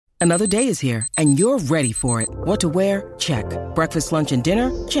Another day is here, and you're ready for it. What to wear? Check. Breakfast, lunch, and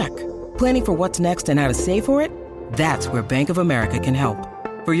dinner? Check. Planning for what's next and how to save for it? That's where Bank of America can help.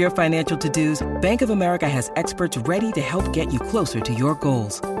 For your financial to-dos, Bank of America has experts ready to help get you closer to your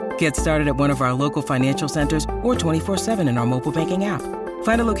goals. Get started at one of our local financial centers or 24/7 in our mobile banking app.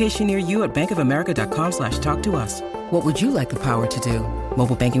 Find a location near you at bankofamerica.com/talktous. What would you like the power to do?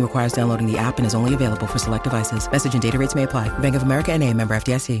 Mobile banking requires downloading the app and is only available for select devices. Message and data rates may apply. Bank of America N.A., member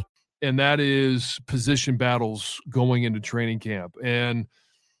FDIC. And that is position battles going into training camp. And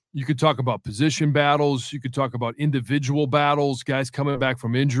you could talk about position battles. You could talk about individual battles, guys coming back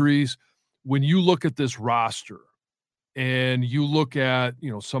from injuries. When you look at this roster and you look at,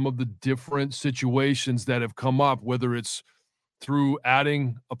 some of the different situations that have come up, whether it's through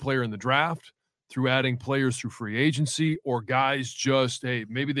adding a player in the draft, through adding players through free agency, or guys just, hey,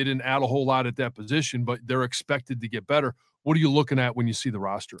 maybe they didn't add a whole lot at that position, but they're expected to get better. What are you looking at when you see the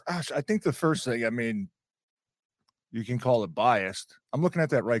roster? Gosh, I think the first thing, you can call it biased. I'm looking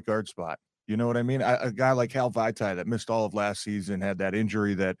at that right guard spot. You know what I mean? A guy like Hal Vaitai that missed all of last season, had that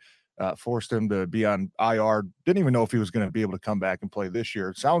injury that forced him to be on IR. Didn't even know if he was going to be able to come back and play this year.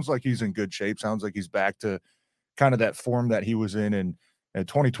 It sounds like he's in good shape. Sounds like he's back to kind of that form that he was in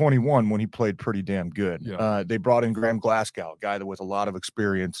 2021 when he played pretty damn good. Yeah. They brought in Graham Glasgow, a guy that with a lot of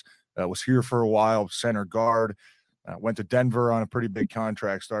experience, was here for a while, center guard. Went to Denver on a pretty big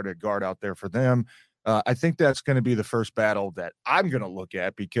contract, started guard out there for them. I think that's going to be the first battle that I'm going to look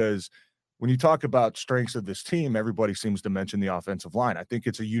at, because when you talk about strengths of this team, everybody seems to mention the offensive line. I think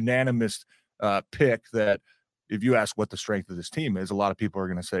it's a unanimous pick that if you ask what the strength of this team is, a lot of people are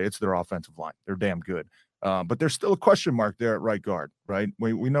going to say it's their offensive line. They're damn good. But there's still a question mark there at right guard, right?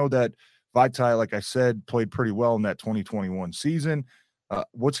 We know that Vaitai, like I said, played pretty well in that 2021 season.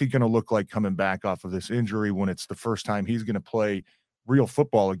 What's he going to look like coming back off of this injury when it's the first time he's going to play real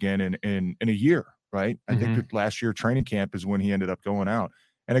football again in a year, right? I think that last year training camp is when he ended up going out.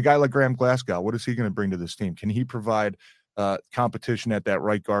 And a guy like Graham Glasgow, what is he going to bring to this team? Can he provide competition at that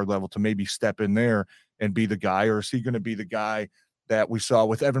right guard level to maybe step in there and be the guy, or is he going to be the guy that we saw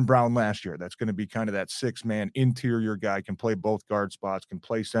with Evan Brown last year? That's going to be kind of that 6-man interior guy, can play both guard spots, can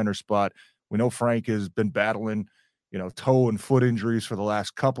play center spot. We know Frank has been battling toe and foot injuries for the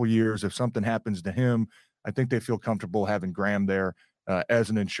last couple years. If something happens to him, I think they feel comfortable having Graham there as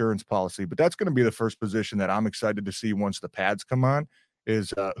an insurance policy. But that's going to be the first position that I'm excited to see once the pads come on,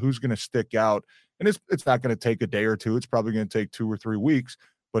 is who's going to stick out. And it's not going to take a day or two. It's probably going to take 2 or 3 weeks,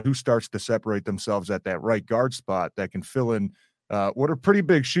 but who starts to separate themselves at that right guard spot that can fill in what are pretty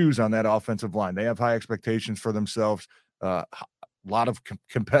big shoes on that offensive line. They have high expectations for themselves. A lot of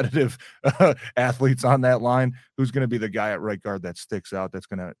competitive athletes on that line. Who's going to be the guy at right guard that sticks out, that's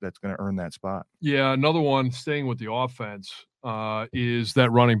going to earn that spot? Yeah, another one, staying with the offense, is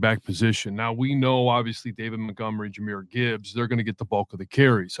that running back position. Now, we know, obviously, David Montgomery, Jahmyr Gibbs, they're going to get the bulk of the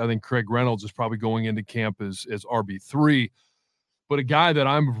carries. I think Craig Reynolds is probably going into camp as RB3. But a guy that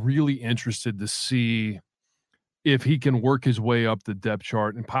I'm really interested to see if he can work his way up the depth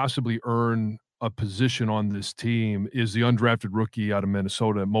chart and possibly earn a position on this team is the undrafted rookie out of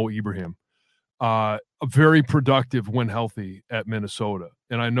Minnesota, Mo Ibrahim. A very productive when healthy at Minnesota.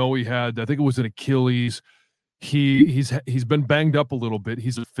 And I know he had, I think it was an Achilles. He's been banged up a little bit.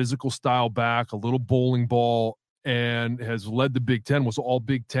 He's a physical style back, a little bowling ball, and has led the Big Ten, was all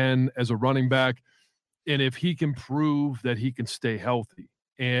Big Ten as a running back. And if he can prove that he can stay healthy,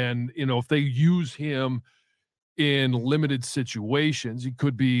 and, if they use him in limited situations, he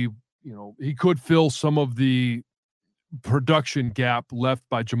could be, he could fill some of the production gap left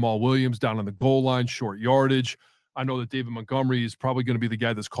by Jamal Williams down on the goal line, short yardage. I know that David Montgomery is probably going to be the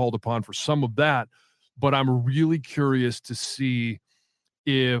guy that's called upon for some of that, but I'm really curious to see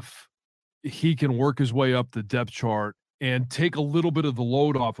if he can work his way up the depth chart and take a little bit of the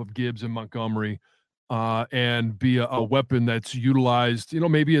load off of Gibbs and Montgomery, and be a weapon that's utilized.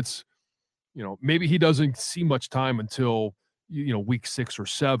 Maybe it's, maybe he doesn't see much time until, week 6 or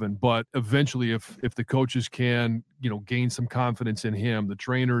 7, but eventually if the coaches can, gain some confidence in him, the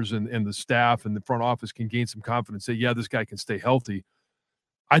trainers and the staff and the front office can gain some confidence, say, yeah, this guy can stay healthy.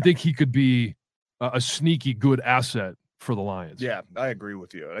 I think he could be a sneaky good asset for the Lions. Yeah, I agree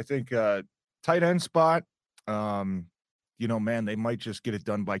with you. I think tight end spot, man, they might just get it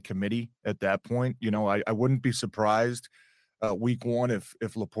done by committee at that point. I wouldn't be surprised week 1 if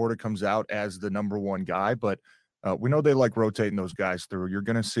Laporta comes out as the number 1 guy, but we know they like rotating those guys through. You're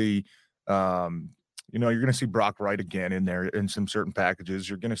going to see, you're going to see Brock Wright again in there in some certain packages.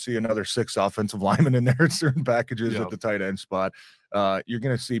 You're going to see another 6 offensive linemen in there in certain packages at the tight end spot. You're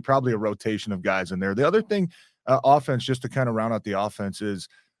going to see probably a rotation of guys in there. The other thing, offense, just to kind of round out the offense, is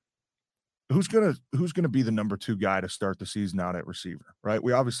who's gonna be the number 2 guy to start the season out at receiver, right?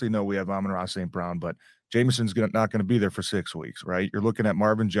 We obviously know we have Amon-Ra St. Brown, but Jameson's not gonna be there for 6 weeks, right? You're looking at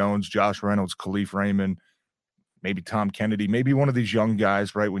Marvin Jones, Josh Reynolds, Khalif Raymond, maybe Tom Kennedy, maybe one of these young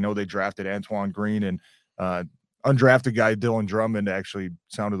guys, right? We know they drafted Antoine Green, and undrafted guy Dylan Drummond actually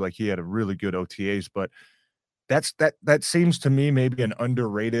sounded like he had a really good OTAs, but that seems to me maybe an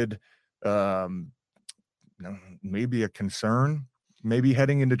underrated, maybe a concern. Maybe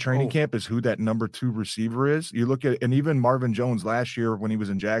heading into training camp is who that number 2 receiver is. You look at, and even Marvin Jones last year when he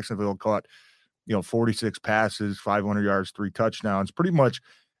was in Jacksonville caught, 46 passes, 500 yards, 3 touchdowns, pretty much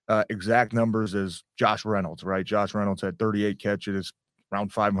exact numbers as Josh Reynolds, right? Josh Reynolds had 38 catches,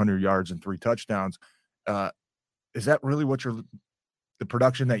 around 500 yards and 3 touchdowns. Is that really the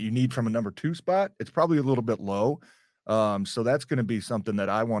production that you need from a number 2 spot? It's probably a little bit low. So that's going to be something that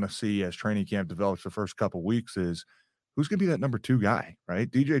I want to see as training camp develops the first couple weeks is, who's going to be that number 2 guy,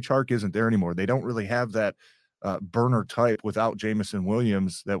 right? DJ Chark isn't there anymore. They don't really have that burner type without Jameson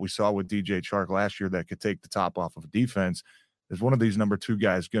Williams that we saw with DJ Chark last year that could take the top off of a defense. Is one of these number 2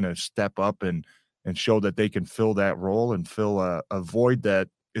 guys going to step up and show that they can fill that role and fill a void that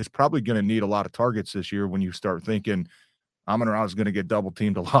is probably going to need a lot of targets this year when you start thinking Amon-Ra is going to get double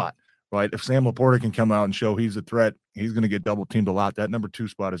teamed a lot, right? If Sam Laporta can come out and show he's a threat, he's going to get double teamed a lot. That number 2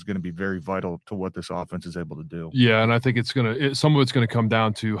 spot is going to be very vital to what this offense is able to do. Yeah, and I think some of it's going to come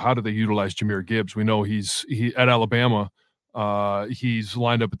down to how do they utilize Jahmyr Gibbs. We know he at Alabama, he's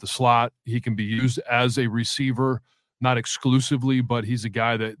lined up at the slot. He can be used as a receiver, not exclusively, but he's a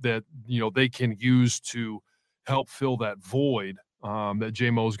guy that they can use to help fill that void that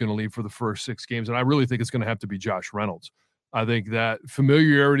J-Mo is going to leave for the first 6 games. And I really think it's going to have to be Josh Reynolds. I think that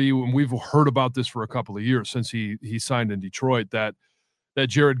familiarity, when we've heard about this for a couple of years since he signed in Detroit, that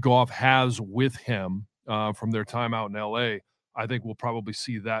Jared Goff has with him from their time out in LA, I think we'll probably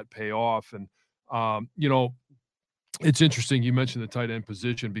see that pay off. And, it's interesting you mentioned the tight end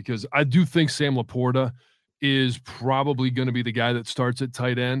position because I do think Sam Laporta is probably going to be the guy that starts at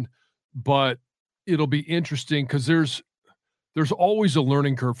tight end, but it'll be interesting because there's always a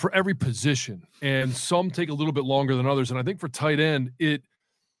learning curve for every position, and some take a little bit longer than others. And I think for tight end, it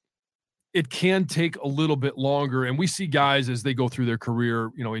can take a little bit longer. And we see guys as they go through their career,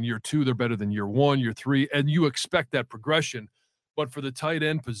 in year 2, they're better than year 1, year 3, and you expect that progression. But for the tight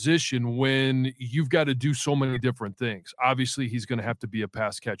end position, when you've got to do so many different things, obviously he's going to have to be a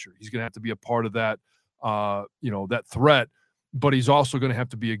pass catcher. He's going to have to be a part of that, that threat. But he's also going to have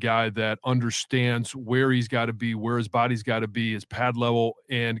to be a guy that understands where he's got to be, where his body's got to be, his pad level.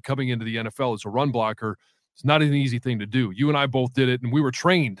 And coming into the NFL as a run blocker, it's not an easy thing to do. You and I both did it, and we were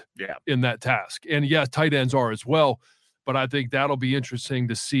trained in that task. And yes, tight ends are as well. But I think that'll be interesting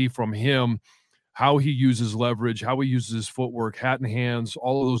to see from him how he uses leverage, how he uses his footwork, hat and hands,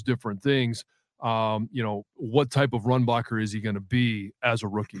 all of those different things. What type of run blocker is he going to be as a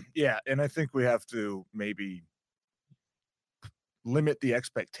rookie? Yeah, and I think we have to maybe limit the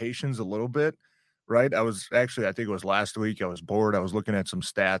expectations a little bit, right? I think it was last week, I was bored. I was looking at some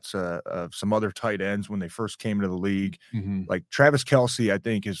stats of some other tight ends when they first came into the league. Mm-hmm. Like Travis Kelce, I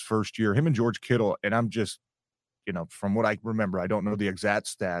think his first year, him and George Kittle, and I'm just, from what I remember, I don't know the exact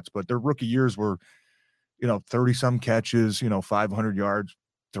stats, but their rookie years were, 30-some catches, 500 yards,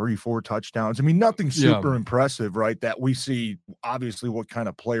 3-4 touchdowns. I mean, nothing super impressive, right? That we see, obviously, what kind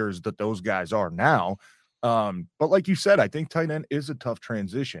of players that those guys are now. But like you said, I think tight end is a tough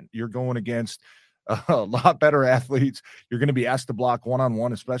transition. You're going against a lot better athletes. You're going to be asked to block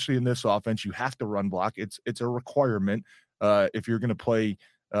one-on-one, especially in this offense. You have to run block. It's a requirement. If you're going to play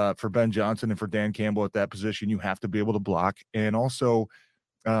for Ben Johnson and for Dan Campbell at that position, you have to be able to block. And also,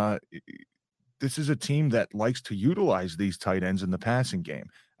 this is a team that likes to utilize these tight ends in the passing game.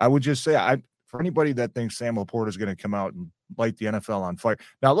 I would just say, for anybody that thinks Sam Laporta is going to come out and light the NFL on fire.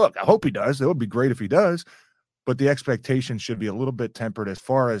 Now, look, I hope he does. It would be great if he does, but the expectation should be a little bit tempered as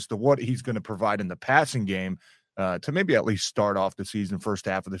far as to what he's going to provide in the passing game to maybe at least start off the season, first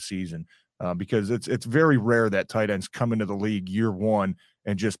half of the season, because it's very rare that tight ends come into the league year 1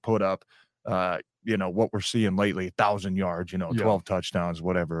 and just put up, what we're seeing lately, 1,000 yards, 12 touchdowns,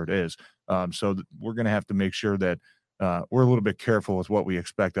 whatever it is. So we're going to have to make sure that we're a little bit careful with what we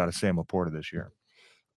expect out of Sam Laporta this year.